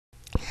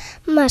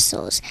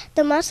Muscles.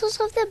 The muscles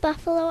of the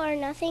buffalo are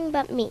nothing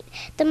but meat.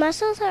 The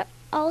muscles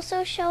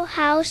also show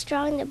how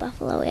strong the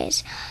buffalo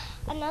is.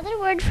 Another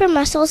word for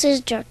muscles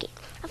is jerky.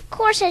 Of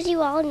course, as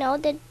you all know,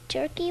 the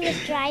jerky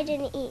was dried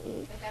and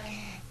eaten.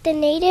 The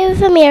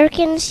Native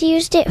Americans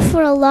used it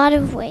for a lot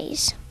of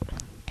ways.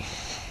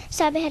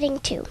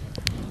 Subheading 2.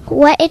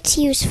 What it's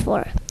used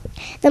for.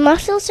 The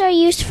muscles are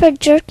used for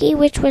jerky,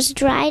 which was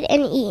dried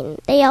and eaten.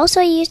 They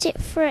also used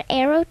it for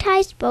arrow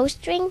ties,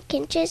 bowstring,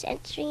 kinches, and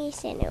stringy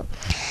sinew,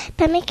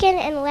 pemmican,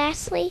 and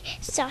lastly,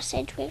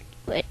 sausage,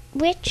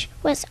 which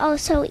was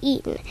also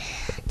eaten.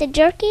 The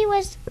jerky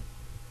was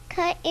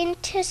cut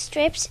into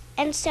strips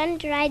and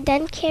sun-dried,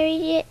 then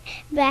carried it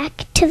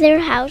back to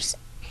their house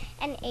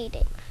and ate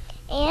it,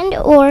 and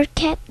or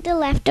kept the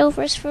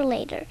leftovers for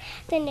later.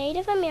 The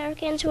Native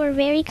Americans were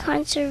very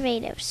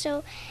conservative,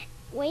 so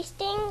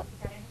wasting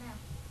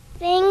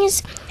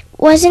things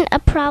wasn't a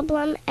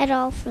problem at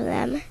all for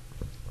them.